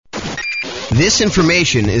This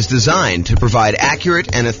information is designed to provide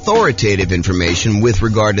accurate and authoritative information with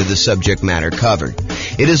regard to the subject matter covered.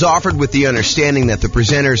 It is offered with the understanding that the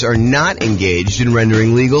presenters are not engaged in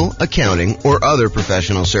rendering legal, accounting, or other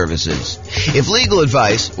professional services. If legal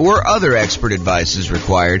advice or other expert advice is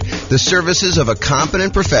required, the services of a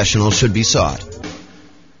competent professional should be sought.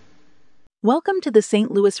 Welcome to the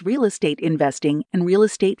St. Louis Real Estate Investing and Real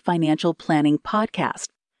Estate Financial Planning Podcast.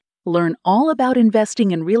 Learn all about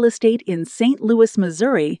investing in real estate in St. Louis,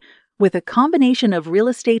 Missouri, with a combination of real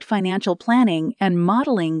estate financial planning and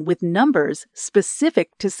modeling with numbers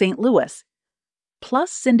specific to St. Louis,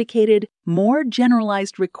 plus syndicated, more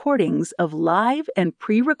generalized recordings of live and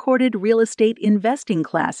pre-recorded real estate investing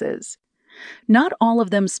classes, not all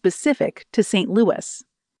of them specific to St. Louis.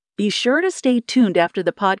 Be sure to stay tuned after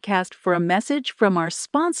the podcast for a message from our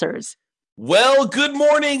sponsors. Well, good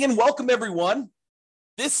morning and welcome, everyone.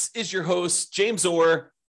 This is your host, James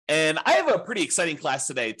Orr, and I have a pretty exciting class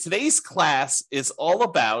today. Today's class is all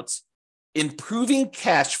about improving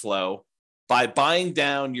cash flow by buying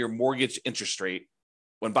down your mortgage interest rate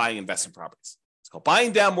when buying investment properties. It's called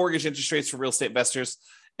Buying Down Mortgage Interest Rates for Real Estate Investors.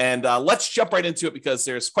 And let's jump right into it because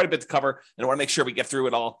there's quite a bit to cover, and I want to make sure we get through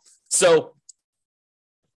it all. So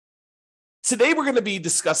today we're going to be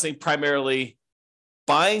discussing primarily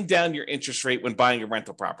buying down your interest rate when buying a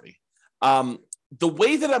rental property. The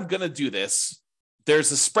way that I'm going to do this,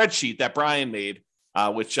 there's a spreadsheet that Brian made,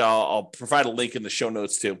 which I'll provide a link in the show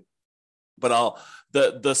notes to. But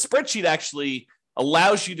the spreadsheet actually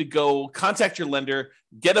allows you to go contact your lender,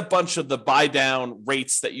 get a bunch of the buy down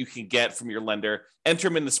rates that you can get from your lender, enter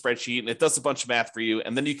them in the spreadsheet, and it does a bunch of math for you.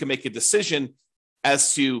 And then you can make a decision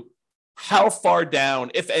as to how far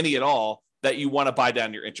down, if any at all, that you want to buy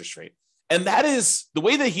down your interest rate. And that is the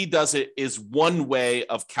way that he does it is one way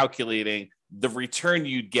of calculating the return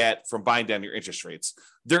you'd get from buying down your interest rates.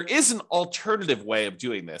 There is an alternative way of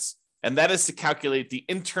doing this, and that is to calculate the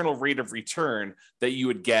internal rate of return that you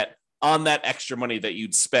would get on that extra money that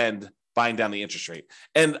you'd spend buying down the interest rate.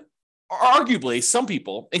 And arguably, some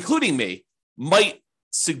people, including me, might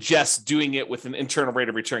suggest doing it with an internal rate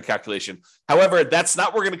of return calculation. However, that's not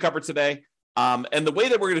what we're going to cover today. And the way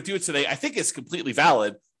that we're going to do it today, I think is completely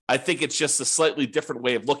valid. I think it's just a slightly different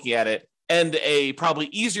way of looking at it and a probably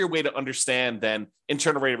easier way to understand than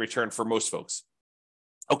internal rate of return for most folks.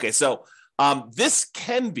 Okay, so this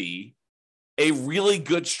can be a really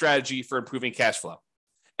good strategy for improving cash flow.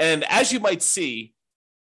 And as you might see,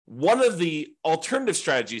 one of the alternative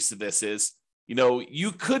strategies to this is,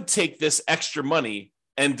 you could take this extra money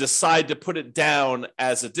and decide to put it down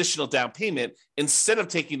as additional down payment instead of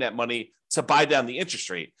taking that money to buy down the interest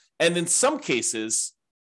rate. And in some cases,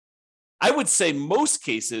 I would say most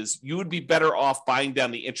cases, you would be better off buying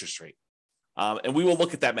down the interest rate. And we will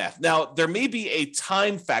look at that math. Now, there may be a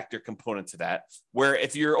time factor component to that, where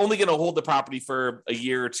if you're only going to hold the property for a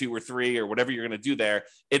year or two or three or whatever you're going to do there,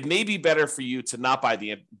 it may be better for you to not buy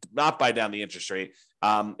down the interest rate.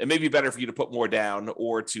 It may be better for you to put more down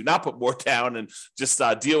or to not put more down and just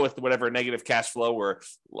deal with whatever negative cash flow or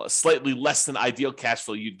slightly less than ideal cash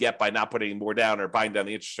flow you'd get by not putting more down or buying down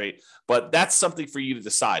the interest rate. But that's something for you to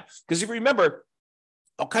decide. Because if you remember,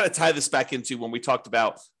 I'll kind of tie this back into when we talked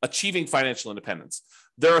about achieving financial independence.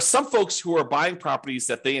 There are some folks who are buying properties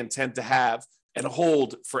that they intend to have and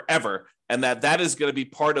hold forever, and that is going to be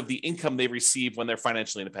part of the income they receive when they're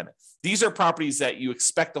financially independent. These are properties that you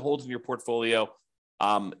expect to hold in your portfolio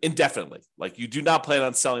indefinitely. Like you do not plan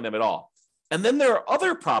on selling them at all. And then there are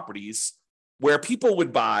other properties where people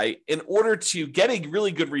would buy in order to get a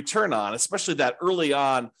really good return on, especially that early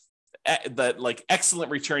on, that like excellent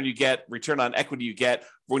return on equity you get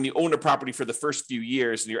when you own a property for the first few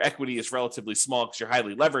years and your equity is relatively small because you're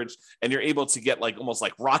highly leveraged and you're able to get like almost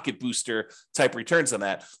like rocket booster type returns on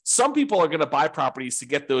that. Some people are going to buy properties to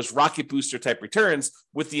get those rocket booster type returns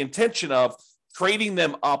with the intention of trading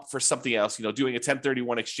them up for something else, doing a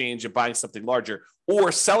 1031 exchange and buying something larger,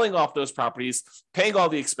 or selling off those properties, paying all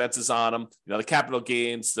the expenses on them, the capital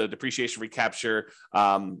gains, the depreciation recapture,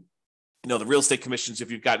 the real estate commissions,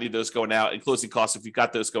 if you've got any of those going out, and closing costs, if you've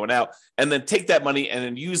got those going out, and then take that money and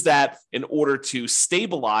then use that in order to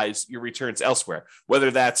stabilize your returns elsewhere,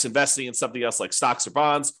 whether that's investing in something else like stocks or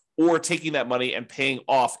bonds, or taking that money and paying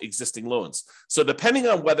off existing loans. So depending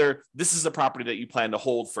on whether this is a property that you plan to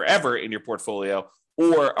hold forever in your portfolio,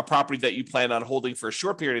 or a property that you plan on holding for a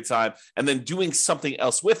short period of time and then doing something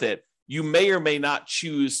else with it, you may or may not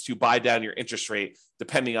choose to buy down your interest rate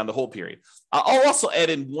depending on the hold period. I'll also add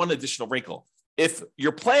in one additional wrinkle. If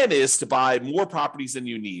your plan is to buy more properties than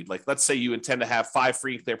you need, like let's say you intend to have 5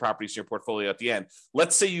 free and clear properties in your portfolio at the end.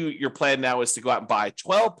 Let's say your plan now is to go out and buy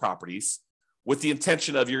 12 properties. with the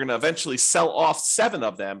intention of you're going to eventually sell off 7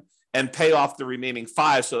 of them and pay off the remaining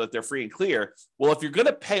 5 so that they're free and clear. Well, if you're going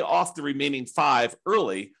to pay off the remaining 5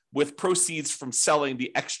 early with proceeds from selling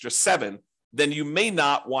the extra 7, then you may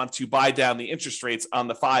not want to buy down the interest rates on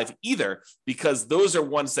the 5 either, because those are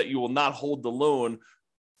ones that you will not hold the loan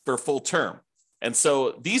for full term. And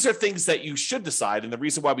so these are things that you should decide. And the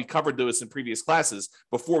reason why we covered those in previous classes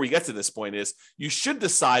before we get to this point is you should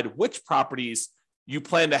decide which properties you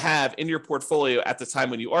plan to have in your portfolio at the time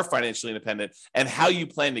when you are financially independent and how you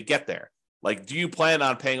plan to get there. Like, do you plan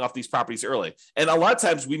on paying off these properties early? And a lot of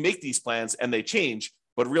times we make these plans and they change,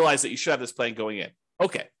 but realize that you should have this plan going in.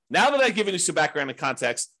 Okay, now that I've given you some background and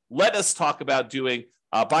context, let us talk about doing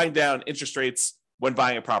buying down interest rates when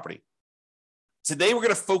buying a property. Today, we're going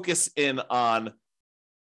to focus in on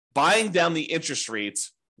buying down the interest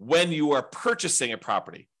rates when you are purchasing a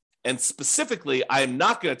property. And specifically, I am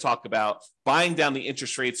not going to talk about buying down the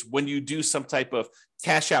interest rates when you do some type of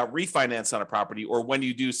cash out refinance on a property, or when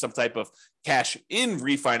you do some type of cash in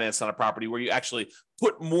refinance on a property where you actually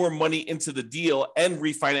put more money into the deal and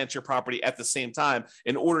refinance your property at the same time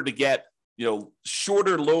in order to get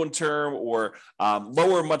shorter loan term or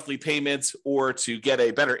lower monthly payments, or to get a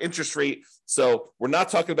better interest rate. So we're not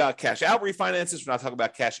talking about cash out refinances. We're not talking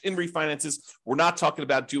about cash in refinances. We're not talking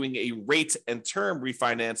about doing a rate and term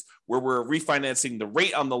refinance where we're refinancing the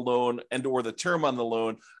rate on the loan and or the term on the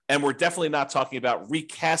loan. And we're definitely not talking about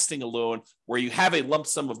recasting a loan where you have a lump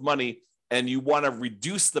sum of money and you want to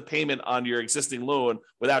reduce the payment on your existing loan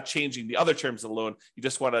without changing the other terms of the loan. You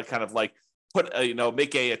just want to kind of like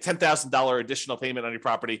make a $10,000 additional payment on your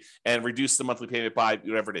property and reduce the monthly payment by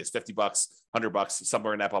whatever it is, $50, $100,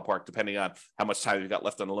 somewhere in that ballpark, depending on how much time you've got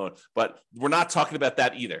left on the loan. But we're not talking about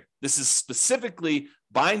that either. This is specifically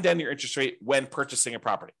buying down your interest rate when purchasing a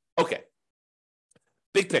property. Okay.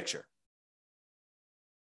 Big picture.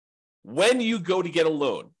 When you go to get a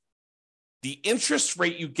loan, the interest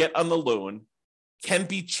rate you get on the loan can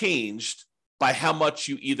be changed by how much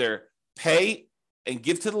you either pay and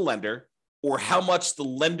give to the lender, or how much the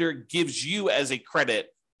lender gives you as a credit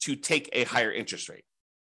to take a higher interest rate.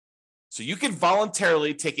 So you can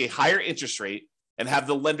voluntarily take a higher interest rate and have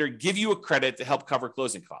the lender give you a credit to help cover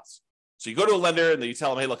closing costs. So you go to a lender and then you tell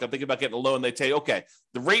them, hey, look, I'm thinking about getting a loan. They tell you, okay,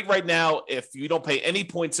 the rate right now, if you don't pay any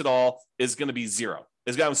points at all, is going to be 0.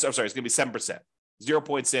 It's going to be 7%. 0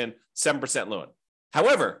 points in, 7% loan.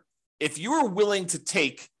 However, if you are willing to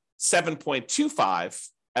take 7.25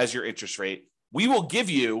 as your interest rate, we will give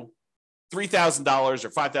you $3,000 or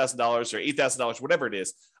 $5,000 or $8,000, whatever it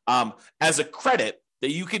is, as a credit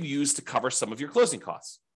that you can use to cover some of your closing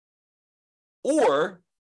costs. Or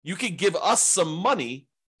you can give us some money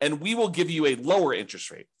and we will give you a lower interest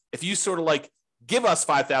rate. If you sort of like give us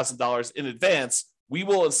 $5,000 in advance, we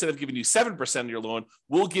will, instead of giving you 7% of your loan,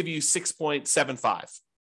 we'll give you 6.75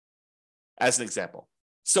 as an example.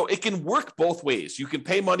 So it can work both ways. You can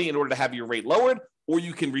pay money in order to have your rate lowered, or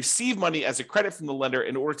you can receive money as a credit from the lender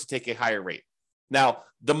in order to take a higher rate. Now,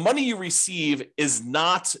 the money you receive is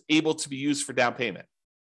not able to be used for down payment.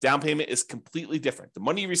 Down payment is completely different. The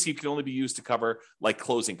money you receive can only be used to cover like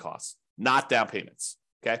closing costs, not down payments.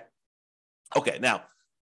 Okay, now,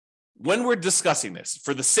 when we're discussing this,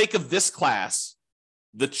 for the sake of this class,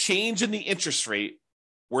 the change in the interest rate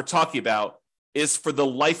we're talking about is for the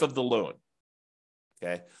life of the loan.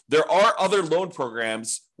 Okay. There are other loan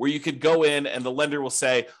programs where you could go in and the lender will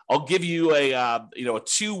say, I'll give you a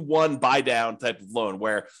 2-1 buy down type of loan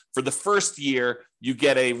where for the first year you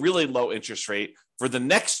get a really low interest rate. For the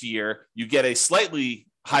next year, you get a slightly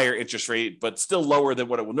higher interest rate, but still lower than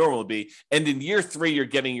what it would normally be. And in year 3, you're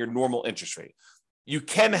getting your normal interest rate. You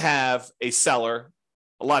can have a seller,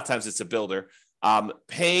 a lot of times it's a builder,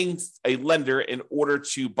 paying a lender in order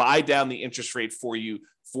to buy down the interest rate for you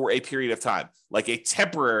for a period of time, like a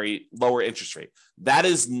temporary lower interest rate. That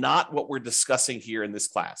is not what we're discussing here in this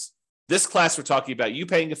class. This class, we're talking about you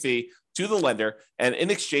paying a fee to the lender, and in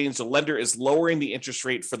exchange, the lender is lowering the interest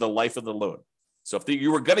rate for the life of the loan. So if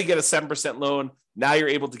you were going to get a 7% loan, now you're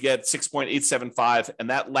able to get 6.875, and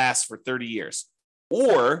that lasts for 30 years.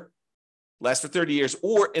 Or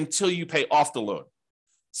until you pay off the loan.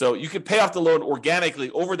 So you can pay off the loan organically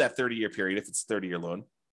over that 30-year period if it's a 30-year loan.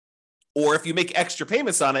 Or if you make extra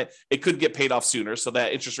payments on it, it could get paid off sooner. So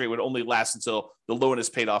that interest rate would only last until the loan is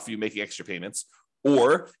paid off, you making extra payments.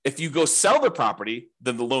 Or if you go sell the property,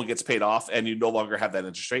 then the loan gets paid off and you no longer have that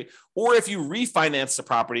interest rate. Or if you refinance the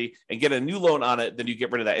property and get a new loan on it, then you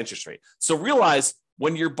get rid of that interest rate. So realize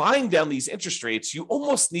when you're buying down these interest rates, you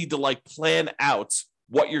almost need to plan out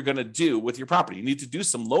what you're going to do with your property. You need to do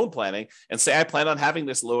some loan planning and say, I plan on having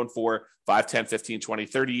this loan for 5, 10, 15, 20,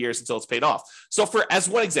 30 years until it's paid off. So as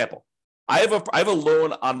one example, I have a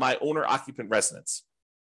loan on my owner occupant residence,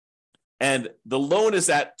 and the loan is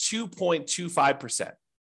at 2.25%.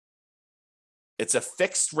 It's a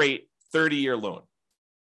fixed rate 30-year loan.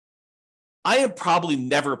 I am probably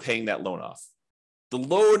never paying that loan off. The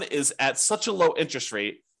loan is at such a low interest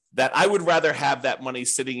rate that I would rather have that money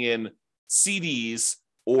sitting in CDs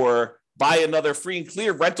or buy another free and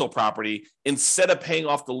clear rental property instead of paying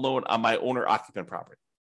off the loan on my owner occupant property.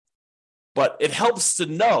 But it helps to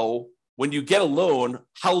know when you get a loan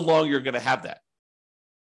how long you're going to have that.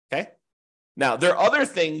 Okay. Now, there are other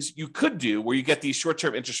things you could do where you get these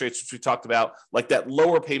short-term interest rates, which we talked about, like that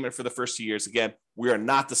lower payment for the first 2 years. Again, we are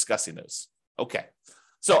not discussing those. Okay.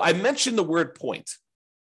 So I mentioned the word point.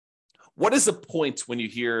 What is a point when you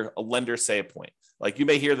hear a lender say a point? Like you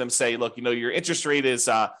may hear them say, look, your interest rate is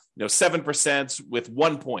 7% with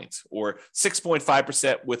 1 point, or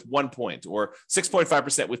 6.5% with 1 point, or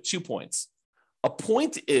 6.5% with 2 points. A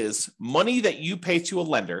point is money that you pay to a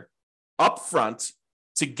lender upfront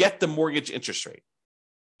to get the mortgage interest rate.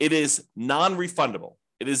 It is non-refundable.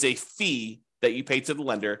 It is a fee that you pay to the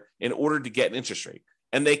lender in order to get an interest rate.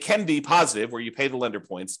 And they can be positive where you pay the lender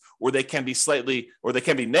points, or they can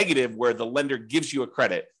be negative where the lender gives you a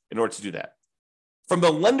credit in order to do that. From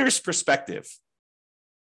the lender's perspective,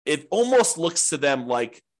 it almost looks to them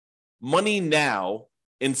like money now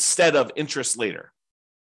instead of interest later.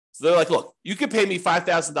 So they're like, look, you can pay me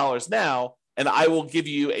 $5,000 now, and I will give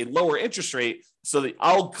you a lower interest rate so that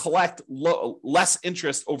I'll collect less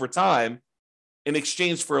interest over time in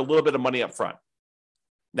exchange for a little bit of money up front.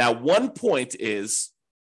 Now, 1 point is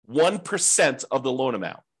 1% of the loan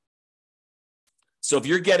amount. So if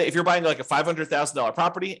you're buying like a $500,000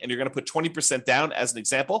 property and you're going to put 20% down as an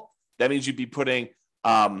example, that means you'd be putting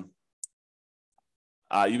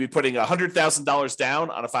 $100,000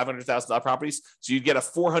 down on a $500,000 property. So you'd get a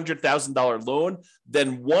 $400,000 loan.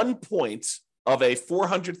 Then 1 point of a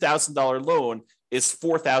 $400,000 loan is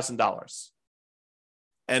 $4,000.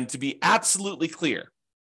 And to be absolutely clear,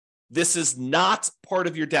 this is not part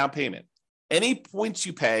of your down payment. Any points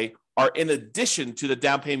you pay are in addition to the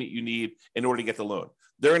down payment you need in order to get the loan.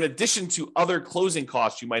 They're in addition to other closing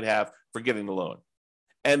costs you might have for getting the loan.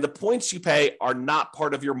 And the points you pay are not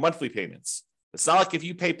part of your monthly payments. It's not like if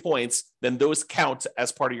you pay points, then those count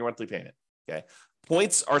as part of your monthly payment. Okay.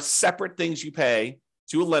 Points are separate things you pay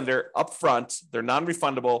to a lender up front. They're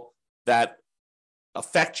non-refundable that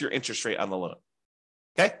affect your interest rate on the loan.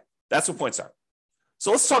 Okay. That's what points are.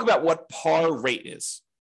 So let's talk about what par rate is.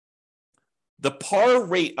 The par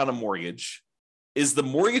rate on a mortgage is the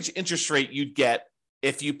mortgage interest rate you'd get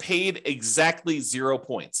if you paid exactly 0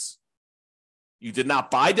 points. You did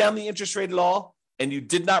not buy down the interest rate at all, and you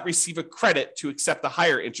did not receive a credit to accept the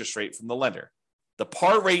higher interest rate from the lender. The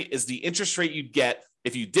par rate is the interest rate you'd get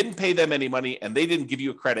if you didn't pay them any money and they didn't give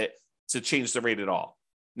you a credit to change the rate at all.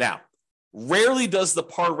 Now, rarely does the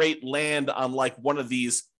par rate land on like one of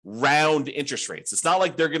these round interest rates. It's not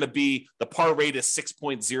like they're going to be the par rate is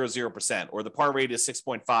 6.00% or the par rate is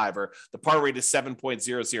 6.5 or the par rate is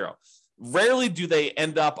 7.00. Rarely do they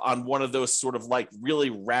end up on one of those sort of like really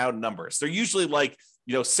round numbers. They're usually like,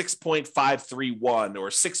 6.531 or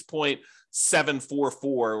 6.744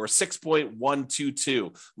 or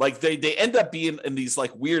 6.122. Like they end up being in these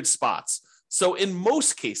like weird spots. So in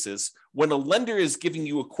most cases, when a lender is giving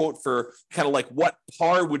you a quote for kind of like what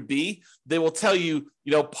par would be, they will tell you,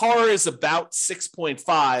 par is about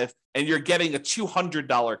 6.5 and you're getting a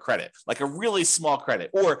 $200 credit, like a really small credit.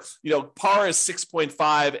 Or, par is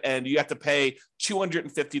 6.5 and you have to pay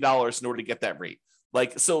 $250 in order to get that rate.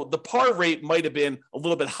 Like, so the par rate might have been a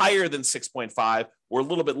little bit higher than 6.5 or a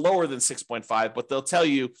little bit lower than 6.5, but they'll tell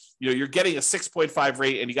you, you're getting a 6.5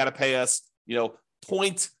 rate and you got to pay us,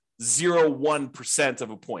 0.01% of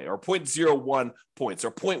a point or 0.01 points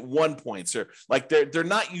or 0.1 points, or like they're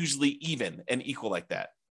not usually even and equal like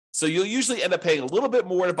that. So you'll usually end up paying a little bit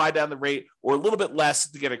more to buy down the rate or a little bit less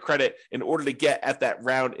to get a credit in order to get at that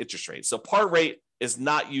round interest rate. So par rate is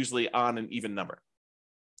not usually on an even number.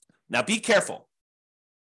 Now be careful.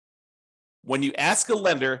 When you ask a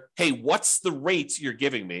lender, hey, what's the rate you're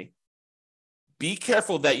giving me? Be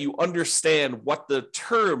careful that you understand what the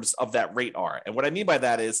terms of that rate are. And what I mean by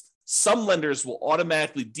that is some lenders will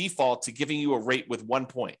automatically default to giving you a rate with 1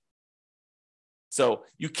 point. So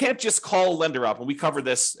you can't just call a lender up, and we cover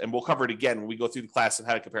this, and we'll cover it again when we go through the class on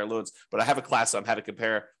how to compare loans, but I have a class on how to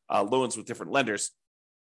compare loans with different lenders.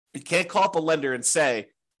 You can't call up a lender and say,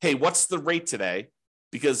 hey, what's the rate today?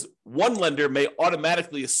 Because one lender may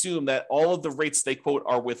automatically assume that all of the rates they quote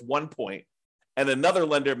are with 1 point, and another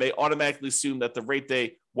lender may automatically assume that the rate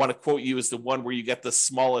they want to quote you is the one where you get the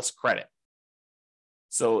smallest credit.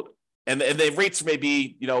 So, And the rates may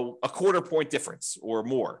be, a quarter point difference or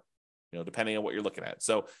more, depending on what you're looking at.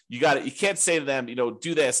 So you can't say to them,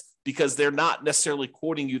 do this, because they're not necessarily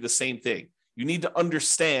quoting you the same thing. You need to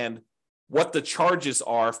understand what the charges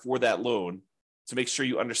are for that loan to make sure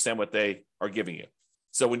you understand what they are giving you.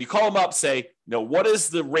 So when you call them up, say, what is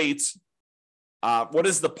the rate? What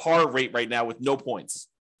is the par rate right now with no points?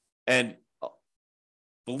 And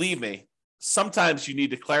believe me, sometimes you need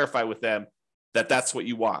to clarify with them that that's what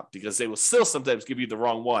you want, because they will still sometimes give you the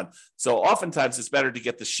wrong one. So oftentimes it's better to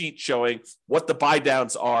get the sheet showing what the buy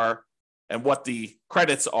downs are and what the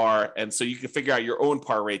credits are. And so you can figure out your own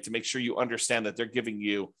par rate to make sure you understand that they're giving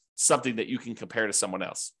you something that you can compare to someone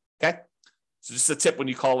else. Okay. So just a tip when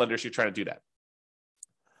you call lenders, you're trying to do that.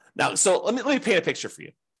 Now, so let me paint a picture for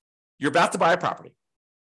you. You're about to buy a property.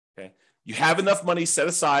 Okay. You have enough money set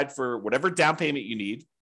aside for whatever down payment you need.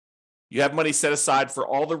 You have money set aside for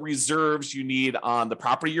all the reserves you need on the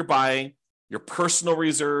property you're buying, your personal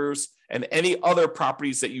reserves, and any other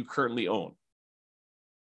properties that you currently own.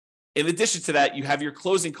 In addition to that, you have your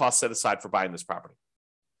closing costs set aside for buying this property.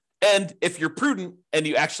 And if you're prudent and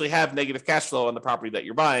you actually have negative cash flow on the property that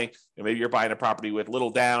you're buying, and maybe you're buying a property with little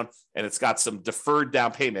down and it's got some deferred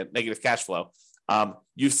down payment, negative cash flow,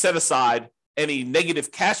 you've set aside any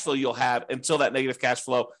negative cash flow you'll have until that negative cash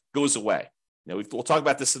flow goes away. We'll talk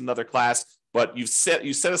about this in another class, but you set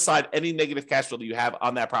aside any negative cash flow that you have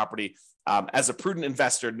on that property as a prudent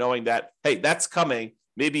investor, knowing that, hey, that's coming.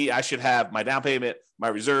 Maybe I should have my down payment, my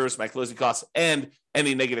reserves, my closing costs, and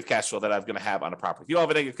any negative cash flow that I'm going to have on a property. If you don't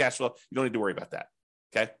have a negative cash flow, you don't need to worry about that.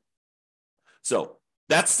 Okay. So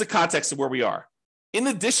that's the context of where we are. In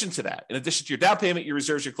addition to that, in addition to your down payment, your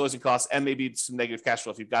reserves, your closing costs, and maybe some negative cash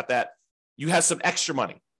flow, if you've got that, you have some extra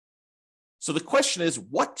money. So the question is,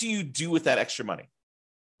 what do you do with that extra money?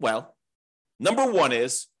 Well, number one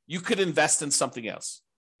is you could invest in something else.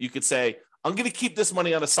 You could say, I'm going to keep this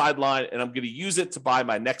money on the sideline and I'm going to use it to buy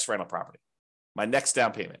my next rental property, my next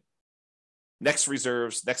down payment, next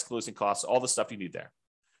reserves, next closing costs, all the stuff you need there.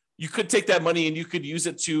 You could take that money and you could use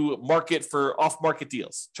it to market for off-market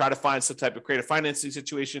deals. Try to find some type of creative financing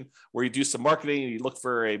situation where you do some marketing and you look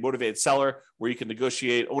for a motivated seller where you can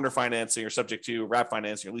negotiate owner financing or subject to wrap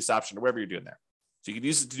financing or lease option or whatever you're doing there. So you can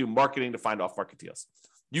use it to do marketing to find off-market deals.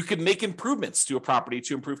 You can make improvements to a property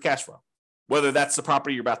to improve cash flow, whether that's the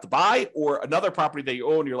property you're about to buy or another property that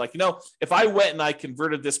you own. You're like, if I went and I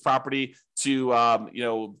converted this property to,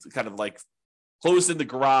 kind of like closed in the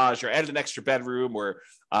garage or added an extra bedroom or,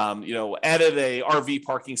 added a RV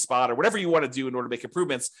parking spot or whatever you want to do in order to make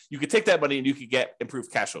improvements, you could take that money and you could get improved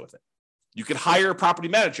cash flow with it. You could hire a property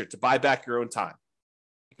manager to buy back your own time.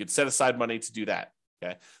 You could set aside money to do that.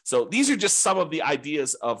 Okay. So these are just some of the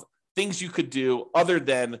ideas of things you could do other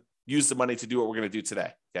than use the money to do what we're going to do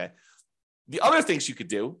today. Okay. The other things you could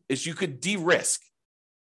do is you could de-risk.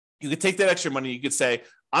 You could take that extra money. You could say,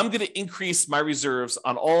 I'm going to increase my reserves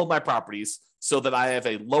on all of my properties so that I have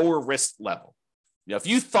a lower risk level. If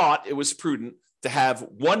you thought it was prudent to have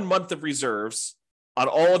 1 month of reserves on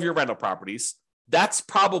all of your rental properties, that's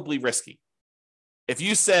probably risky. If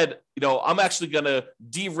you said, I'm actually going to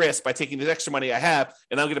de-risk by taking the extra money I have,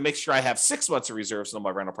 and I'm going to make sure I have 6 months of reserves on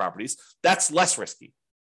my rental properties, that's less risky.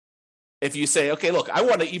 If you say, okay, look, I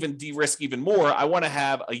want to even de-risk even more. I want to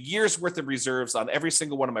have a year's worth of reserves on every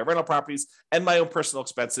single one of my rental properties and my own personal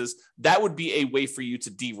expenses. That would be a way for you to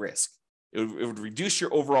de-risk. It would reduce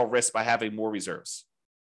your overall risk by having more reserves.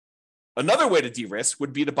 Another way to de-risk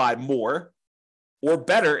would be to buy more or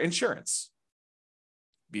better insurance.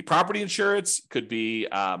 Be property insurance, could be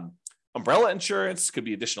umbrella insurance, could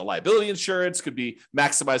be additional liability insurance, could be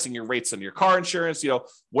maximizing your rates on your car insurance,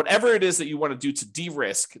 whatever it is that you want to do to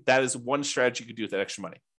de-risk, that is one strategy you could do with that extra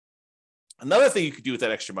money. Another thing you could do with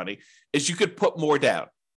that extra money is you could put more down.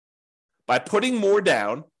 By putting more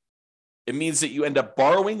down, it means that you end up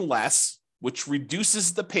borrowing less, which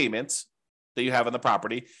reduces the payment that you have on the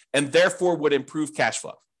property and therefore would improve cash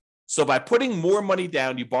flow. So by putting more money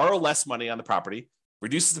down, you borrow less money on the property,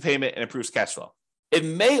 reduces the payment and improves cash flow. It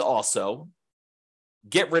may also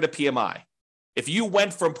get rid of PMI. If you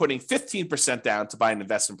went from putting 15% down to buy an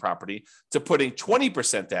investment property to putting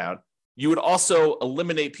 20% down, you would also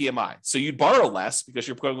eliminate PMI. So you'd borrow less because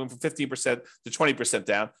you're going from 15% to 20%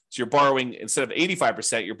 down. So you're borrowing, instead of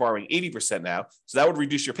 85%, you're borrowing 80% now. So that would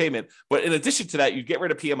reduce your payment. But in addition to that, you'd get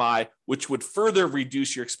rid of PMI, which would further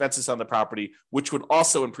reduce your expenses on the property, which would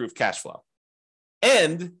also improve cash flow.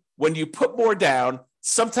 And when you put more down,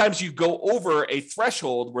 sometimes you go over a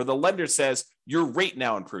threshold where the lender says your rate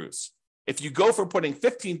now improves. If you go from putting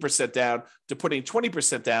 15% down to putting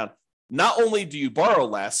 20% down, not only do you borrow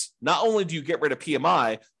less, not only do you get rid of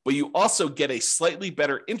PMI, but you also get a slightly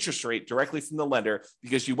better interest rate directly from the lender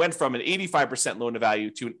because you went from an 85% loan to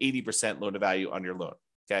value to an 80% loan to value on your loan.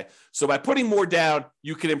 Okay. So by putting more down,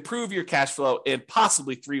 you can improve your cash flow in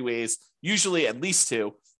possibly 3 ways, usually at least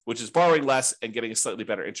 2, which is borrowing less and getting a slightly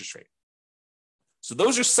better interest rate. So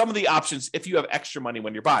those are some of the options if you have extra money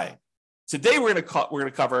when you're buying. Today, we're going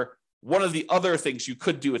to cover one of the other things you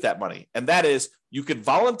could do with that money, and that is you could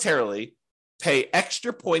voluntarily pay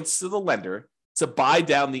extra points to the lender to buy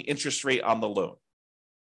down the interest rate on the loan.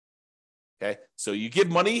 Okay, so you give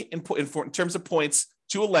money in terms of points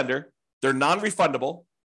to a lender. They're non-refundable.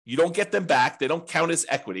 You don't get them back. They don't count as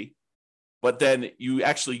equity, but then you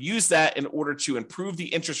actually use that in order to improve the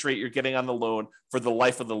interest rate you're getting on the loan for the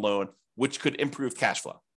life of the loan, which could improve cash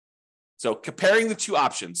flow. So comparing the two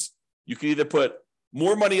options, you can either put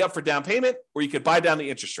more money up for down payment, or you could buy down the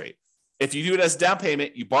interest rate. If you do it as down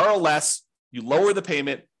payment, you borrow less, you lower the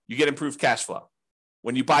payment, you get improved cash flow.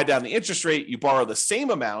 When you buy down the interest rate, you borrow the same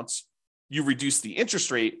amounts, you reduce the interest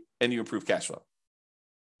rate, and you improve cash flow.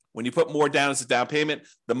 When you put more down as a down payment,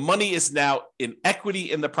 the money is now in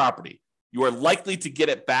equity in the property. You are likely to get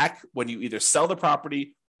it back when you either sell the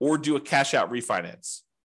property or do a cash out refinance.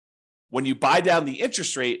 When you buy down the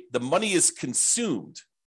interest rate, the money is consumed.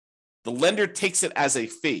 The lender takes it as a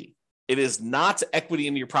fee. It is not equity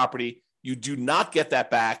in your property. You do not get that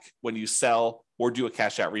back when you sell or do a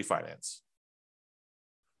cash out refinance.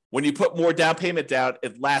 When you put more down payment down,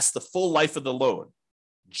 it lasts the full life of the loan,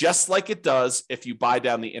 just like it does if you buy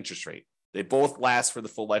down the interest rate. They both last for the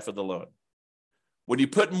full life of the loan. When you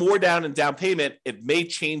put more down in down payment, it may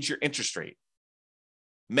change your interest rate.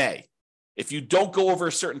 May. If you don't go over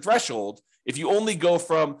a certain threshold, if you only go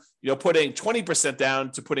from putting 20% down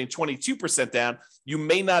to putting 22% down, you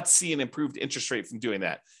may not see an improved interest rate from doing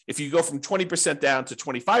that. If you go from 20% down to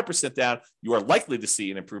 25% down, you are likely to see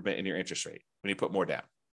an improvement in your interest rate when you put more down.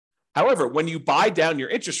 However, when you buy down your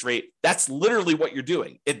interest rate, that's literally what you're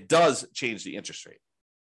doing. It does change the interest rate.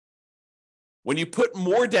 When you put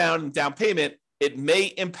more down in down payment, it may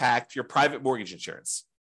impact your private mortgage insurance.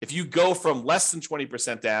 If you go from less than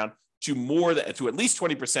 20% down to at least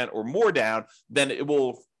 20% or more down, then it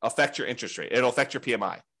will affect your interest rate. It'll affect your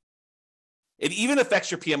PMI. It even affects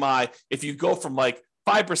your PMI if you go from like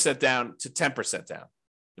 5% down to 10% down.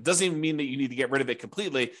 It doesn't even mean that you need to get rid of it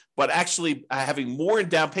completely, but actually having more in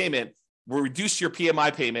down payment will reduce your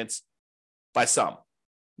PMI payments by some,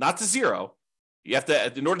 not to zero. You have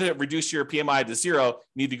to, in order to reduce your PMI to zero,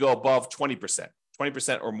 you need to go above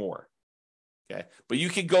 20% or more. Okay. But you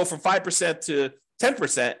can go from 5% to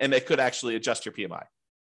 10%, and it could actually adjust your PMI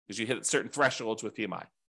because you hit certain thresholds with PMI.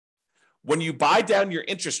 When you buy down your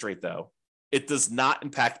interest rate, though, it does not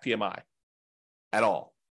impact PMI at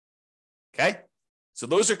all. Okay? So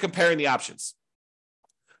those are comparing the options.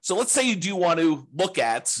 So let's say you do want to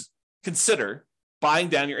consider buying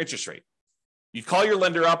down your interest rate. You call your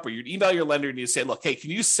lender up, or you'd email your lender and you say, look, hey,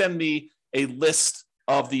 can you send me a list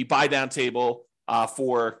of the buy down table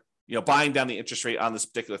for buying down the interest rate on this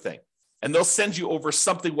particular thing? And they'll send you over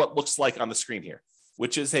something what looks like on the screen here,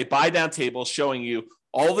 which is a buy down table showing you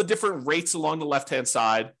all the different rates along the left-hand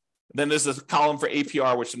side. Then there's a column for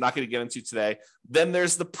APR, which I'm not going to get into today. Then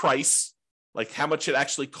there's the price, like how much it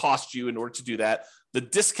actually cost you in order to do that. The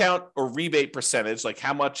discount or rebate percentage, like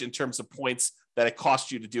how much in terms of points that it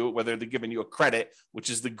costs you to do it, whether they're giving you a credit,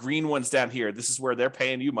 which is the green ones down here. This is where they're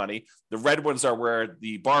paying you money. The red ones are where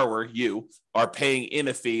the borrower, you, are paying in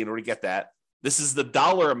a fee in order to get that. This is the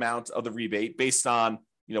dollar amount of the rebate based on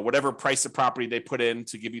whatever price of property they put in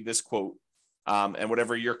to give you this quote, and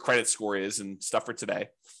whatever your credit score is and stuff for today.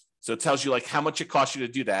 So it tells you like how much it costs you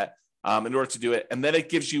to do that in order to do it. And then it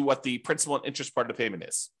gives you what the principal and interest part of the payment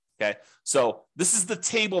is. Okay. So this is the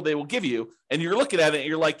table they will give you. And you're looking at it and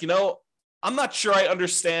you're like, I'm not sure I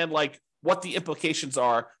understand like what the implications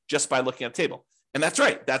are just by looking at the table. And that's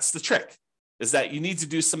right. That's the trick, is that you need to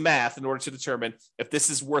do some math in order to determine if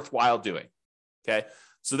this is worthwhile doing. Okay.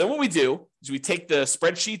 So then what we do is we take the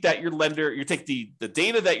spreadsheet that you take the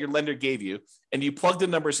data that your lender gave you, and you plug the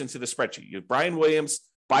numbers into the spreadsheet. You have Brian Williams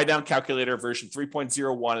buy down calculator version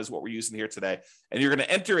 3.01 is what we're using here today. And you're going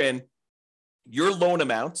to enter in your loan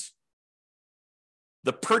amount,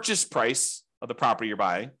 the purchase price of the property you're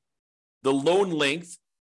buying, the loan length,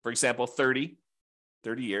 for example, 30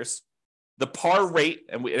 years, the par rate.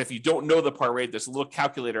 And if you don't know the par rate, there's a little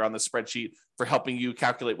calculator on the spreadsheet for helping you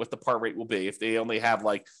calculate what the par rate will be. If they only have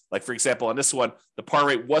like for example, on this one, the par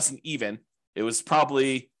rate wasn't even. It was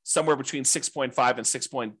probably somewhere between 6.5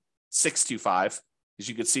 and 6.625. As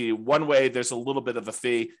you can see, one way there's a little bit of a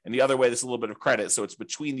fee, and the other way there's a little bit of credit. So it's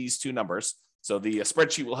between these two numbers. So the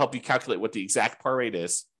spreadsheet will help you calculate what the exact par rate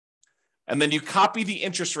is. And then you copy the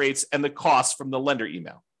interest rates and the costs from the lender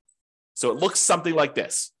email. So it looks something like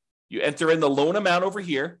this. You enter in the loan amount over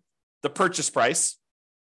here, the purchase price,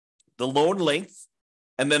 the loan length,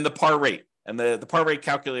 and then the par rate. And the par rate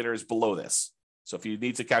calculator is below this. So if you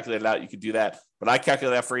need to calculate it out, you can do that. But I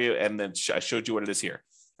calculate that for you, and then I showed you what it is here.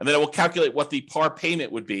 And then it will calculate what the par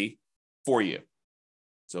payment would be for you.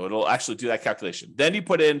 So it'll actually do that calculation. Then you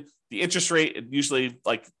put in the interest rate. It usually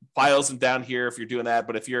like files them down here if you're doing that.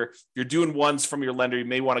 But if you're doing ones from your lender, you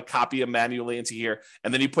may want to copy them manually into here.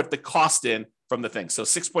 And then you put the cost in from the thing. So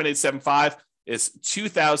 6.875 is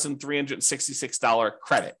 $2,366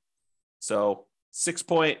 credit. So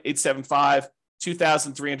 6.875,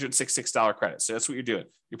 $2,366 credit. So that's what you're doing.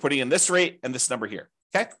 You're putting in this rate and this number here.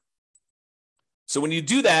 Okay. So when you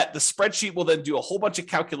do that, the spreadsheet will then do a whole bunch of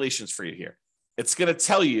calculations for you here. It's going to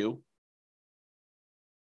tell you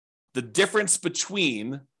the difference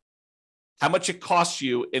between how much it costs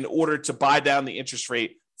you in order to buy down the interest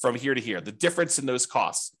rate from here to here, the difference in those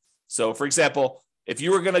costs. So for example, if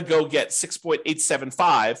you were going to go get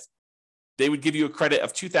 6.875, they would give you a credit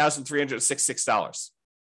of $2,366.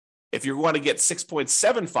 If you want to get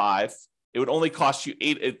 6.75, it would only cost you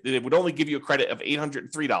it would only give you a credit of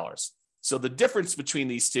 $803. So the difference between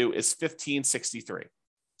these two is $1,563.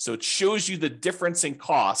 So it shows you the difference in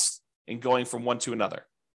cost in going from one to another.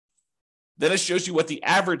 Then it shows you what the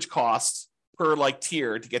average cost per like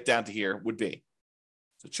tier to get down to here would be.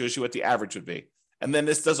 So it shows you what the average would be. And then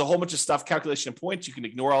this does a whole bunch of stuff, calculation of points. You can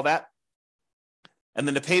ignore all that. And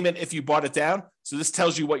then the payment, if you bought it down. So this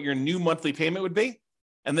tells you what your new monthly payment would be.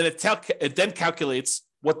 And then it then calculates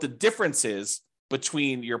what the difference is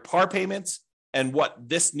between your par payments and what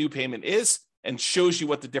this new payment is, and shows you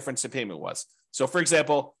what the difference in payment was. So for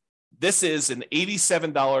example, this is an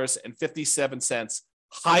 $87.57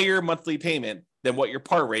 higher monthly payment than what your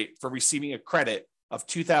par rate for receiving a credit of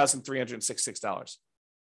 $2,366.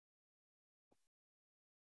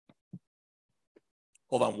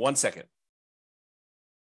 Hold on one second.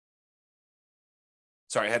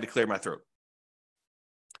 Sorry, I had to clear my throat.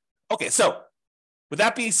 Okay, so with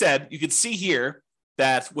that being said, you can see here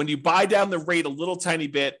that when you buy down the rate a little tiny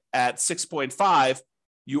bit at 6.5,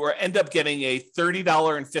 you end up getting a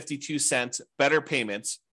 $30.52 better payment,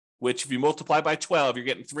 which if you multiply by 12, you're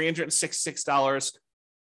getting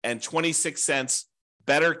 $366.26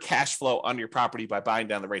 better cash flow on your property by buying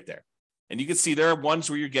down the rate there. And you can see there are ones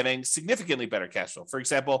where you're getting significantly better cash flow. For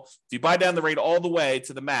example, if you buy down the rate all the way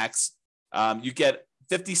to the max, you get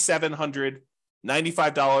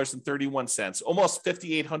 $5,795.31, almost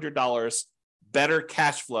 $5,800 better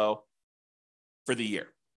cash flow for the year.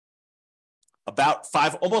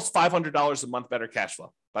 Almost $500 a month better cash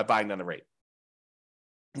flow by buying down the rate.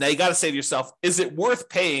 Now you got to say to yourself, is it worth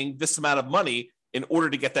paying this amount of money in order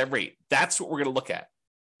to get that rate? That's what we're going to look at.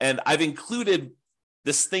 And I've included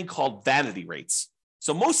this thing called vanity rates.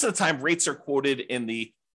 So most of the time rates are quoted in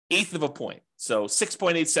the eighth of a point. So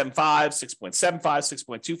 6.875, 6.75,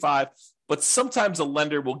 6.25. But sometimes a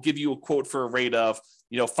lender will give you a quote for a rate of,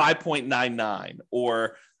 5.99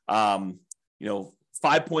 or,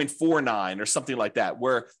 5.49 or something like that,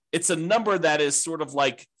 where it's a number that is sort of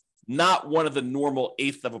like not one of the normal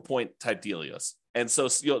eighth of a point type deals. And so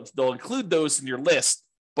they'll include those in your list,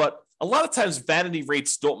 but a lot of times vanity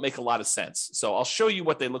rates don't make a lot of sense. So I'll show you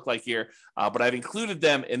what they look like here, but I've included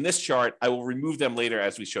them in this chart. I will remove them later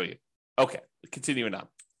as we show you. Okay, continuing on.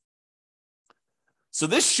 So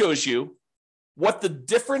this shows you what the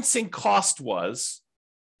difference in cost was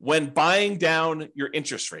when buying down your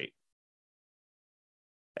interest rate.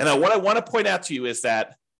 And what I want to point out to you is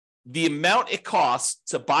that the amount it costs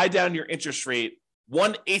to buy down your interest rate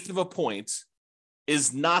 1/8 of a point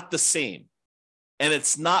is not the same. And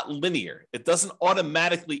it's not linear. It doesn't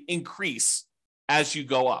automatically increase as you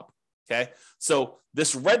go up. Okay. So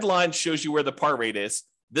this red line shows you where the par rate is.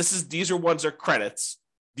 These ones are credits.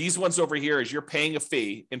 These ones over here is you're paying a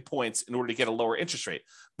fee in points in order to get a lower interest rate.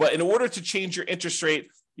 But in order to change your interest rate,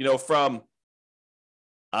 from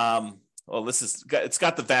it's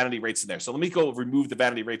got the vanity rates in there. So let me go remove the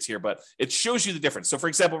vanity rates here, but it shows you the difference. So for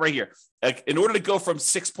example, right here, in order to go from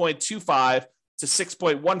 6.25 to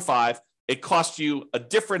 6.15, it costs you a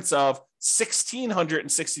difference of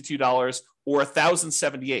 $1,662 or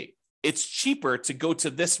 $1,078. It's cheaper to go to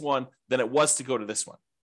this one than it was to go to this one.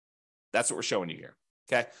 That's what we're showing you here.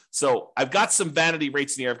 Okay. So I've got some vanity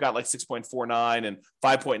rates in here. I've got like 6.49 and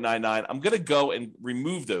 5.99. I'm going to go and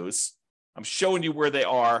remove those. I'm showing you where they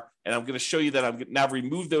are, and I'm going to show you that I'm now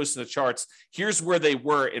remove those in the charts. Here's where they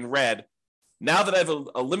were in red Now that I've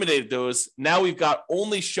eliminated those, now we've got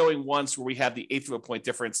only showing ones where we have the eighth of a point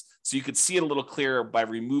difference. So you could see it a little clearer by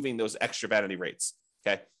removing those extra vanity rates.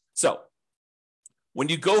 Okay. So when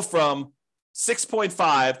you go from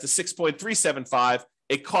 6.5 to 6.375,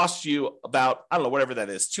 it costs you about, I don't know, whatever that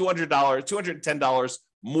is, $200, $210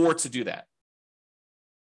 more to do that.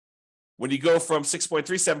 When you go from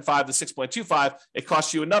 6.375 to 6.25, it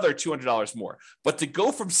costs you another $200 more. But to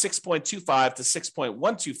go from 6.25 to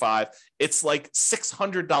 6.125, it's like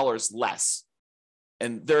 $600 less.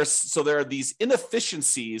 And there are these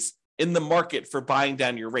inefficiencies in the market for buying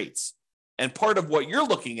down your rates. And part of what you're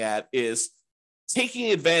looking at is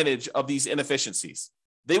taking advantage of these inefficiencies.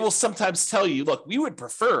 They will sometimes tell you, look, we would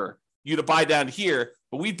prefer you to buy down here,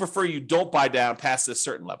 but we'd prefer you don't buy down past this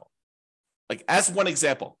certain level. Like as one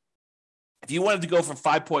example, if you wanted to go from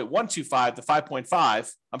 5.125 to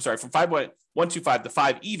 5.5, from 5.125 to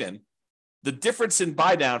 5 even, the difference in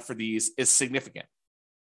buy down for these is significant.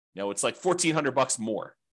 It's like $1,400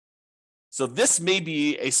 more. So this may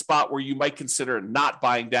be a spot where you might consider not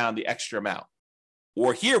buying down the extra amount.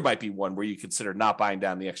 Or here might be one where you consider not buying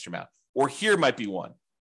down the extra amount. Or here might be one.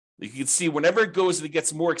 You can see whenever it goes and it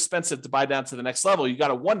gets more expensive to buy down to the next level, you got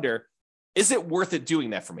to wonder, is it worth it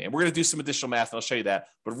doing that for me? And we're going to do some additional math and I'll show you that,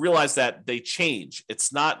 but realize that they change.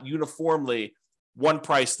 It's not uniformly one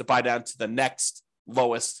price to buy down to the next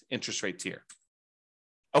lowest interest rate tier.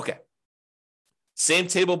 Okay. Same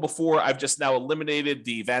table before. I've just now eliminated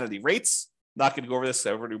the vanity rates. Not going to go over this.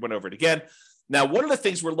 I already went over it again. Now, one of the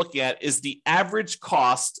things we're looking at is the average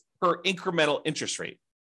cost per incremental interest rate.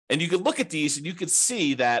 And you can look at these and you can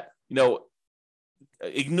see that,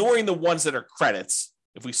 ignoring the ones that are credits,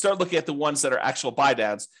 if we start looking at the ones that are actual buy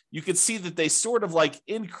downs, you can see that they sort of like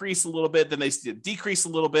increase a little bit, then they decrease a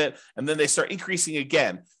little bit, and then they start increasing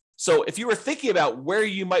again. So if you were thinking about where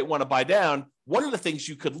you might want to buy down, one of the things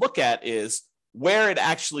you could look at is where it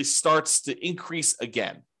actually starts to increase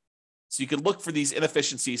again. So you can look for these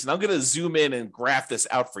inefficiencies, and I'm going to zoom in and graph this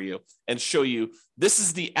out for you and show you this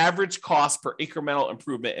is the average cost per incremental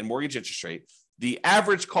improvement in mortgage interest rate, the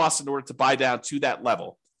average cost in order to buy down to that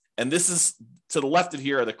level. And this is to the left of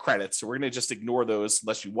here are the credits. So we're going to just ignore those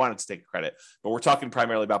unless you wanted to take a credit, but we're talking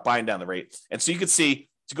primarily about buying down the rate. And so you can see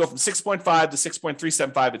to go from 6.5 to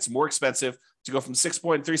 6.375, it's more expensive. To go from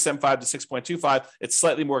 6.375 to 6.25, it's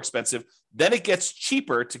slightly more expensive. Then it gets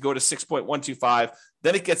cheaper to go to 6.125.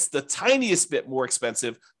 Then it gets the tiniest bit more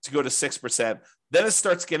expensive to go to 6%. Then it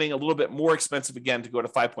starts getting a little bit more expensive again to go to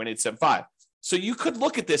 5.875. So you could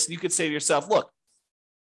look at this and you could say to yourself, look,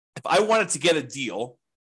 if I wanted to get a deal,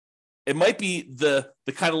 it might be the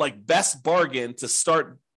kind of like best bargain to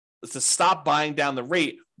stop buying down the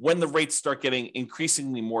rate when the rates start getting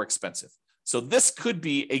increasingly more expensive. So this could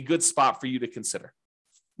be a good spot for you to consider.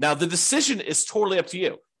 Now, the decision is totally up to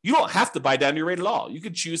you. You don't have to buy down your rate at all. You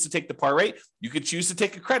could choose to take the par rate. You could choose to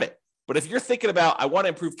take a credit. But if you're thinking about, I want to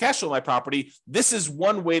improve cash flow on my property, this is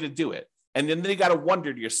one way to do it. And then you got to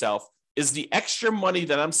wonder to yourself, is the extra money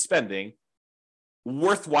that I'm spending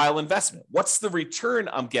worthwhile investment? What's the return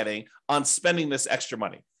I'm getting on spending this extra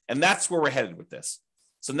money? And that's where we're headed with this.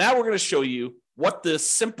 So now we're going to show you what the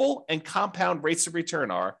simple and compound rates of return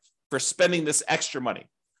are for spending this extra money.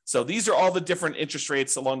 So these are all the different interest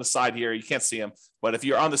rates along the side here. You can't see them, but if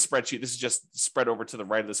you're on the spreadsheet, this is just spread over to the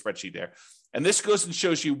right of the spreadsheet there. And this goes and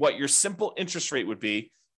shows you what your simple interest rate would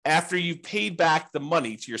be after you've paid back the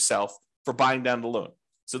money to yourself for buying down the loan.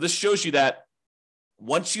 So this shows you that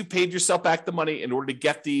once you paid yourself back the money in order to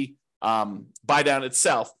get the buy down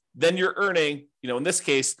itself, then you're earning, in this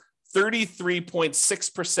case,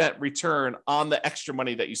 33.6% return on the extra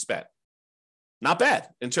money that you spent. Not bad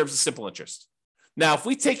in terms of simple interest. Now, if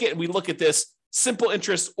we take it and we look at this simple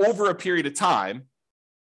interest over a period of time,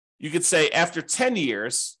 you could say after 10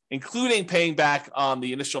 years, including paying back on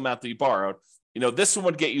the initial amount that you borrowed, this one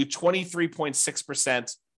would get you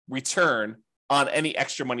 23.6% return on any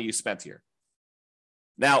extra money you spent here.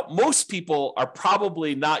 Now, most people are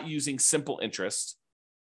probably not using simple interest,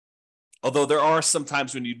 although there are some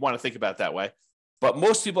times when you'd want to think about it that way. But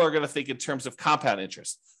most people are going to think in terms of compound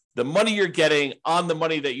interest. The money you're getting on the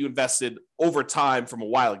money that you invested over time from a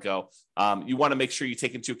while ago, you want to make sure you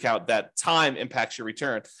take into account that time impacts your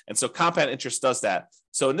return. And so compound interest does that.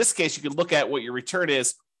 So in this case, you can look at what your return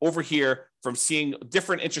is over here from seeing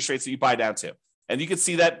different interest rates that you buy down to. And you can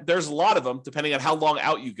see that there's a lot of them, depending on how long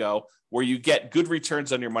out you go, where you get good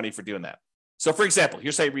returns on your money for doing that. So for example,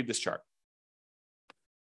 here's how you read this chart.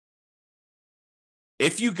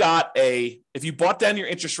 If you bought down your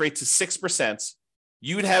interest rate to 6%,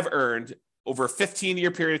 you'd have earned over a 15-year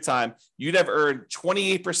period of time, you'd have earned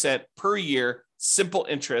 28% per year simple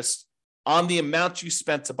interest on the amount you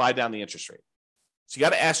spent to buy down the interest rate. So you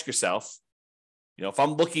got to ask yourself, if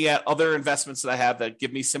I'm looking at other investments that I have that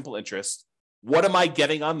give me simple interest, what am I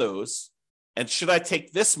getting on those? And should I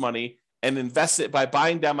take this money and invest it by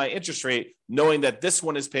buying down my interest rate, knowing that this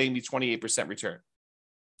one is paying me 28% return?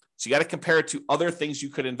 So you got to compare it to other things you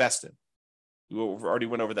could invest in. We already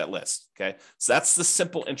went over that list. Okay. So that's the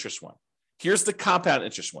simple interest one. Here's the compound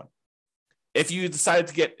interest one. If you decide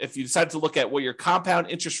to look at what your compound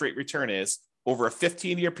interest rate return is over a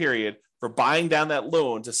 15-year period for buying down that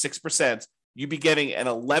loan to 6%, you'd be getting an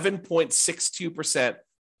 11.62%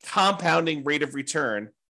 compounding rate of return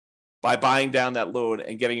by buying down that loan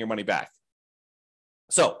and getting your money back.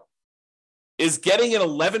 So is getting an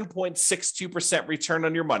 11.62% return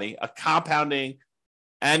on your money, a compounding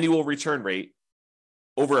annual return rate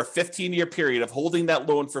over a 15-year period of holding that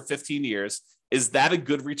loan for 15 years, is that a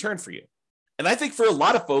good return for you? And I think for a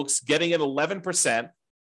lot of folks, getting an 11%,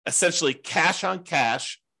 essentially cash on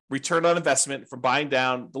cash return on investment from buying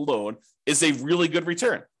down the loan is a really good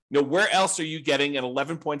return. Where else are you getting an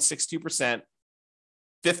 11.62%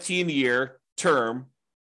 15-year term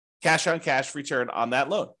cash on cash return on that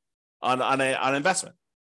loan, on investment?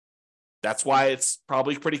 That's why it's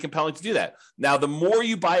probably pretty compelling to do that. Now, the more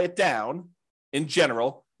you buy it down, in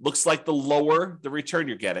general, looks like the lower the return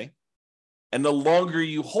you're getting. And the longer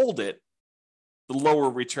you hold it, the lower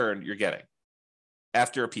return you're getting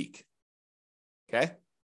after a peak. Okay?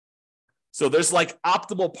 So there's like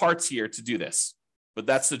optimal parts here to do this, but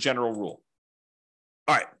that's the general rule.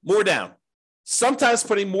 All right, more down. Sometimes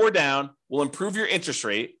putting more down will improve your interest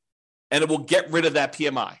rate and it will get rid of that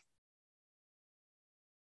PMI.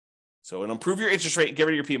 So it'll improve your interest rate and get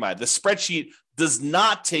rid of your PMI. The spreadsheet does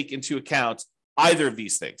not take into account either of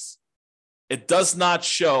these things. It does not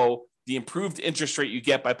show the improved interest rate you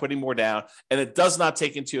get by putting more down, and it does not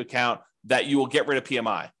take into account that you will get rid of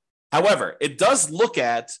PMI. However, it does look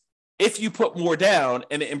at if you put more down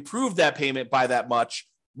and improve that payment by that much,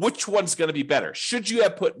 which one's going to be better? Should you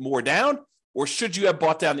have put more down or should you have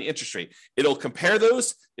bought down the interest rate? It'll compare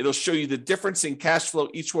those. It'll show you the difference in cash flow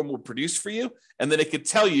each one will produce for you. And then it could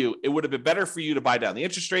tell you it would have been better for you to buy down the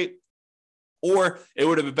interest rate or it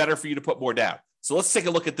would have been better for you to put more down. So let's take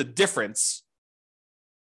a look at the difference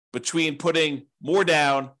between putting more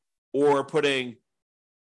down or buying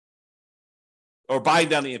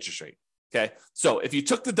down the interest rate. Okay. So if you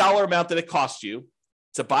took the dollar amount that it cost you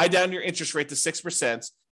to buy down your interest rate to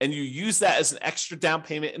 6% and you use that as an extra down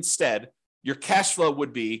payment instead, your cash flow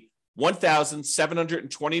would be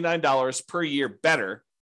 $1,729 per year better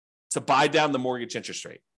to buy down the mortgage interest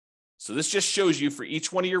rate. So this just shows you for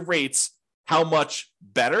each one of your rates how much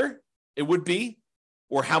better it would be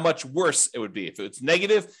or how much worse it would be. If it's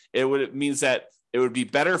negative, it means that it would be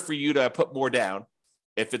better for you to put more down.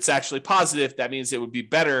 If it's actually positive, that means it would be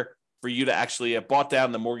better for you to actually have bought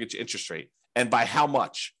down the mortgage interest rate. And by how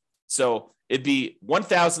much? So it'd be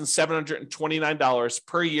 $1,729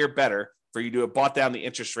 per year better for you to have bought down the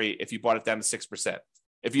interest rate if you bought it down to 6%.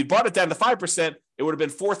 If you bought it down to 5%, it would have been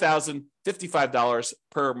 $4,055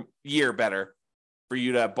 per year better for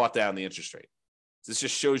you to have bought down the interest rate. This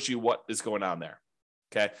just shows you what is going on there.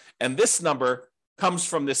 Okay. And this number comes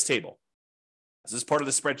from this table. This is part of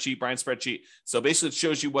the spreadsheet, Brian's spreadsheet. So basically it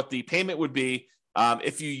shows you what the payment would be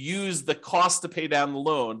if you use the cost to pay down the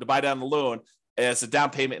loan, to buy down the loan as a down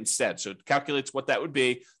payment instead. So it calculates what that would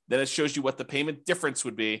be. Then it shows you what the payment difference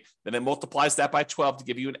would be. Then it multiplies that by 12 to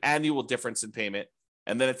give you an annual difference in payment.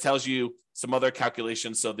 And then it tells you some other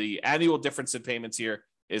calculations. So the annual difference in payments here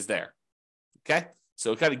is there. Okay.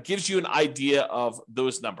 So it kind of gives you an idea of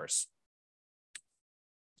those numbers.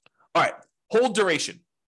 All right. Hold duration.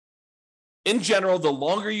 In general, the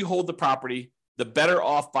longer you hold the property, the better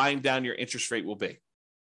off buying down your interest rate will be.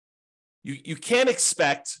 You can't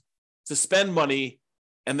expect to spend money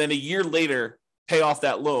and then a year later pay off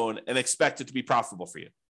that loan and expect it to be profitable for you.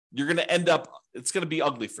 You're going to end up, it's going to be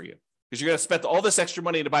ugly for you because you're going to spend all this extra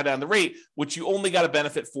money to buy down the rate, which you only got a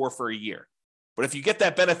benefit for a year. But if you get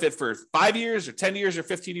that benefit for 5 years or 10 years or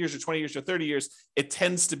 15 years or 20 years or 30 years, it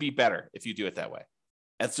tends to be better if you do it that way.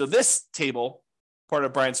 And so this table, part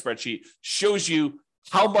of Brian's spreadsheet, shows you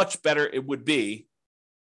how much better it would be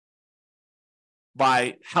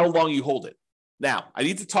by how long you hold it. Now, I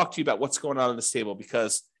need to talk to you about what's going on in this table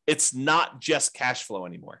because it's not just cash flow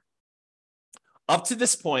anymore. Up to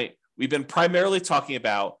this point, we've been primarily talking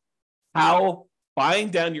about how buying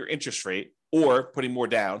down your interest rate or putting more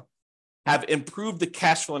down have improved the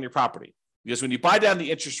cash flow on your property. Because when you buy down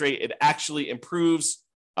the interest rate, it actually improves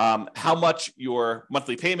how much your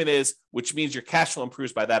monthly payment is, which means your cash flow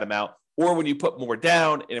improves by that amount. Or when you put more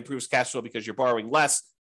down, it improves cash flow because you're borrowing less,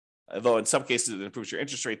 although in some cases it improves your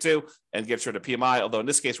interest rate too and gets rid of PMI. Although in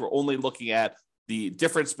this case, we're only looking at the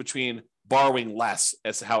difference between borrowing less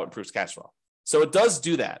as to how it improves cash flow. So it does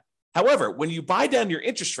do that. However, when you buy down your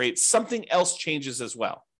interest rate, something else changes as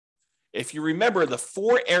well. If you remember the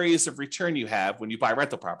 4 areas of return you have when you buy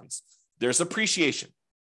rental properties, there's appreciation.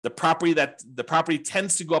 The property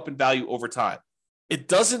tends to go up in value over time. It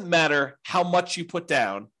doesn't matter how much you put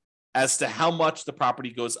down as to how much the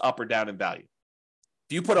property goes up or down in value.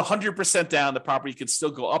 If you put 100% down, the property can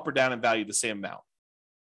still go up or down in value the same amount.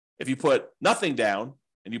 If you put nothing down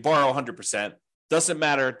and you borrow 100%, doesn't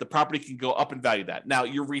matter, the property can go up in value that. Now,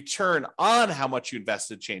 your return on how much you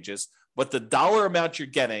invested changes, but the dollar amount you're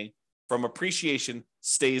getting from appreciation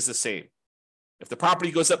stays the same. If the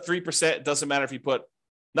property goes up 3%, it doesn't matter if you put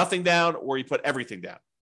nothing down or you put everything down.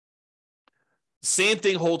 The same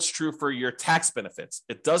thing holds true for your tax benefits.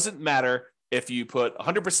 It doesn't matter if you put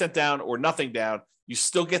 100% down or nothing down, you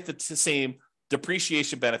still get the same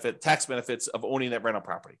depreciation benefit, tax benefits of owning that rental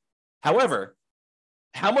property. However,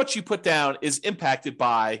 how much you put down is impacted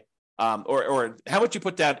by, or how much you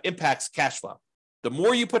put down impacts cash flow. The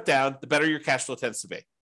more you put down, the better your cash flow tends to be.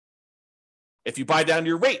 If you buy down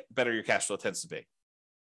your rate, the better your cash flow tends to be.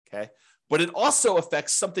 Okay. But it also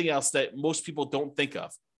affects something else that most people don't think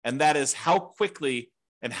of, and that is how quickly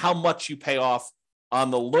and how much you pay off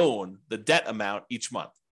on the loan, the debt amount each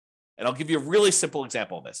month. And I'll give you a really simple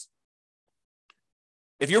example of this.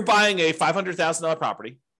 If you're buying a $500,000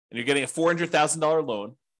 property and you're getting a $400,000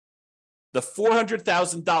 loan, the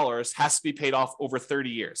 $400,000 has to be paid off over 30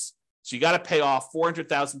 years. So you got to pay off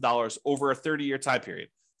 $400,000 over a 30-year time period.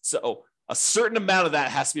 So a certain amount of that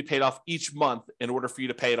has to be paid off each month in order for you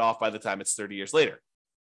to pay it off by the time it's 30 years later.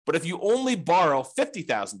 But if you only borrow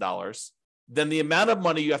 $50,000, then the amount of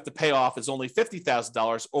money you have to pay off is only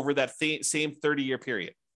 $50,000 over that same 30-year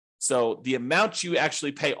period. So the amount you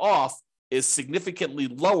actually pay off is significantly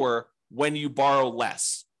lower when you borrow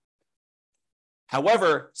less.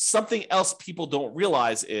 However, something else people don't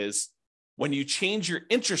realize is when you change your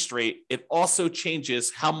interest rate, it also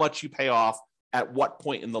changes how much you pay off at what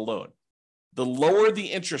point in the loan. The lower the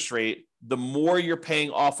interest rate, the more you're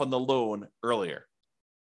paying off on the loan earlier.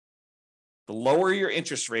 The lower your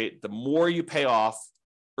interest rate, the more you pay off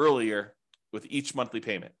earlier with each monthly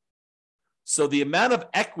payment. So the amount of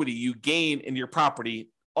equity you gain in your property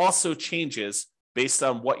also changes based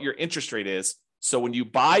on what your interest rate is. So when you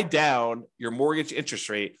buy down your mortgage interest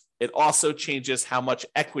rate, it also changes how much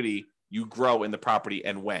equity you grow in the property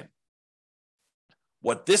and when.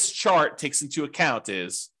 What this chart takes into account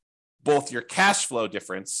is both your cash flow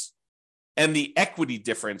difference and the equity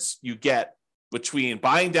difference you get between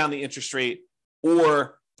buying down the interest rate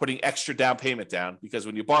or putting extra down payment down, because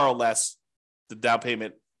when you borrow less, the down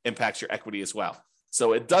payment impacts your equity as well.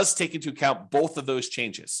 So it does take into account both of those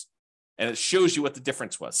changes, and it shows you what the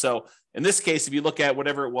difference was. So in this case, if you look at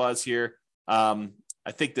whatever it was here, I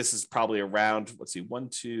think this is probably around, let's see, 1,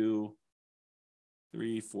 2,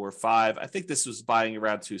 3, 4, 5. I think this was buying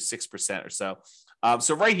around to 6% or so.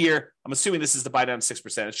 So right here, I'm assuming this is the buy down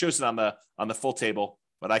 6%. It shows it on the full table,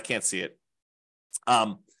 but I can't see it.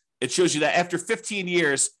 It shows you that after 15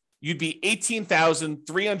 years, you'd be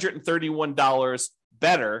 $18,331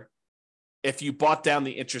 better if you bought down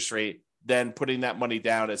the interest rate than putting that money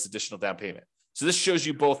down as additional down payment. So this shows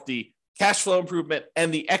you both the cash flow improvement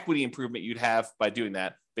and the equity improvement you'd have by doing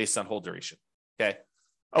that based on hold duration. Okay.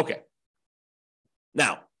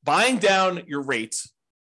 Now, buying down your rate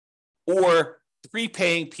or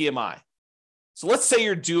prepaying PMI. So let's say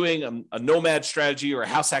you're doing a nomad strategy or a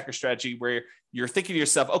house hacker strategy where you're thinking to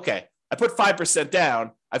yourself, okay, I put 5%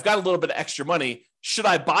 down. I've got a little bit of extra money. Should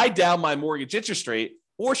I buy down my mortgage interest rate,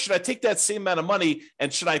 or should I take that same amount of money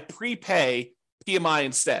and should I prepay PMI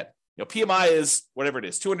instead? You know, PMI is whatever it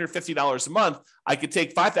is, $250 a month. I could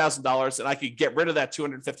take $5,000 and I could get rid of that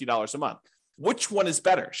 $250 a month. Which one is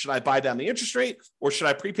better? Should I buy down the interest rate or should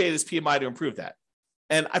I prepay this PMI to improve that?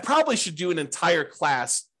 And I probably should do an entire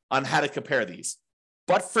class on how to compare these.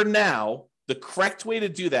 But for now, the correct way to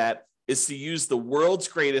do that is to use the world's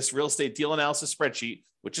greatest real estate deal analysis spreadsheet,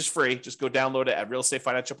 which is free. Just go download it at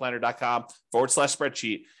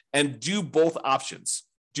realestatefinancialplanner.com/spreadsheet and do both options.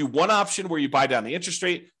 Do one option where you buy down the interest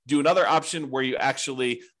rate, do another option where you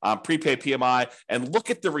actually prepay PMI, and look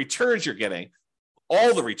at the returns you're getting,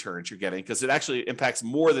 all the returns you're getting, because it actually impacts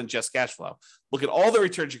more than just cash flow. Look at all the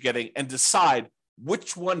returns you're getting and decide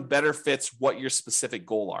which one better fits what your specific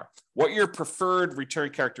goal are, what your preferred return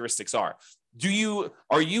characteristics are.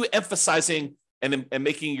 Are you emphasizing and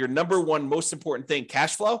making your number one most important thing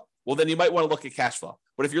cash flow? Well, then you might want to look at cash flow.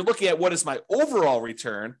 But if you're looking at what is my overall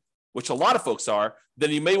return, which a lot of folks are,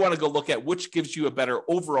 then you may want to go look at which gives you a better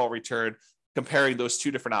overall return, comparing those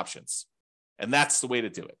two different options. And that's the way to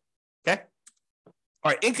do it. Okay.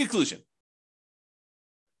 All right, in conclusion,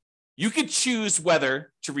 you can choose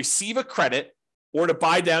whether to receive a credit or to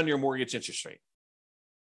buy down your mortgage interest rate.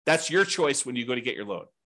 That's your choice when you go to get your loan.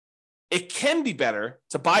 It can be better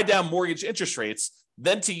to buy down mortgage interest rates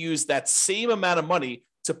than to use that same amount of money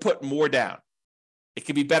to put more down. It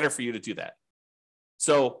can be better for you to do that.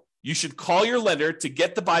 So you should call your lender to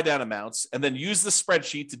get the buy down amounts and then use the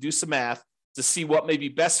spreadsheet to do some math to see what may be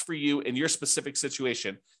best for you in your specific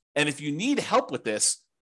situation. And if you need help with this,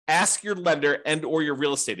 ask your lender and or your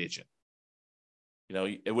real estate agent. You know,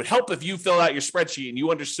 it would help if you fill out your spreadsheet and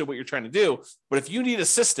you understood what you're trying to do. But if you need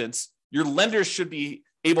assistance, your lender should be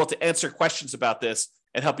able to answer questions about this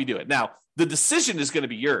and help you do it. Now, the decision is going to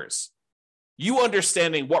be yours. You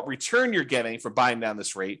understanding what return you're getting for buying down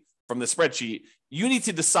this rate from the spreadsheet, you need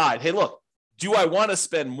to decide, hey, look, do I want to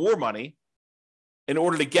spend more money in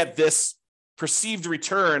order to get this perceived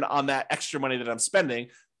return on that extra money that I'm spending,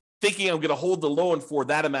 thinking I'm going to hold the loan for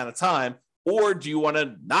that amount of time? Or do you want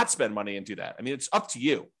to not spend money and do that? I mean, it's up to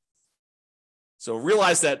you. So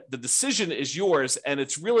realize that the decision is yours, and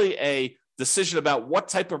it's really a decision about what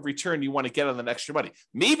type of return you want to get on that extra money.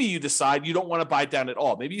 Maybe you decide you don't want to buy down at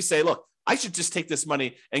all. Maybe you say, look, I should just take this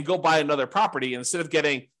money and go buy another property. And instead of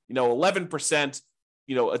getting, 11%,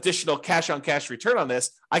 additional cash on cash return on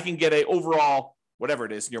this, I can get a overall, whatever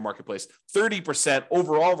it is in your marketplace, 30%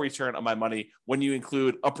 overall return on my money when you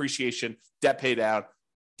include appreciation, debt pay down,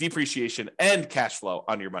 depreciation, and cash flow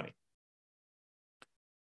on your money.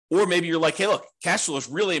 Or maybe you're like, hey, look, cash flow is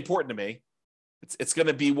really important to me. It's going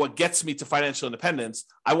to be what gets me to financial independence.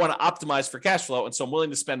 I want to optimize for cash flow. And so I'm willing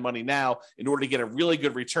to spend money now in order to get a really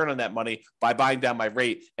good return on that money by buying down my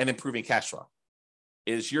rate and improving cash flow.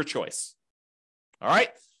 It is your choice. All right.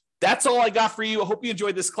 That's all I got for you. I hope you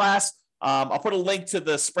enjoyed this class. I'll put a link to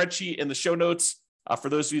the spreadsheet in the show notes for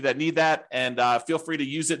those of you that need that. And feel free to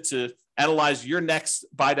use it to analyze your next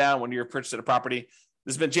buy down when you're purchasing a property.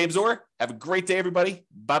 This has been James Orr. Have a great day, everybody.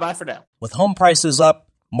 Bye-bye for now. With home prices up,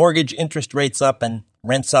 mortgage interest rates up, and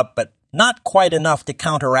rents up, but not quite enough to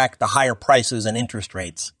counteract the higher prices and interest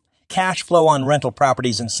rates, cash flow on rental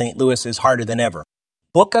properties in St. Louis is harder than ever.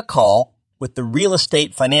 Book a call with the Real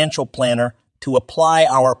Estate Financial Planner to apply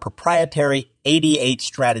our proprietary 88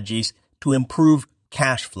 strategies to improve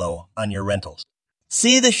cash flow on your rentals.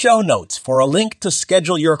 See the show notes for a link to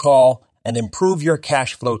schedule your call and improve your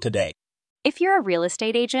cash flow today. If you're a real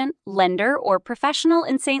estate agent, lender, or professional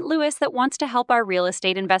in St. Louis that wants to help our real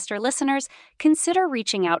estate investor listeners, consider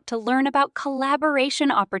reaching out to learn about collaboration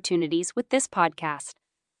opportunities with this podcast.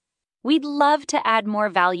 We'd love to add more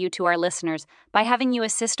value to our listeners by having you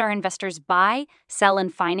assist our investors buy, sell,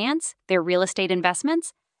 and finance their real estate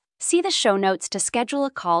investments. See the show notes to schedule a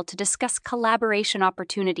call to discuss collaboration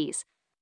opportunities.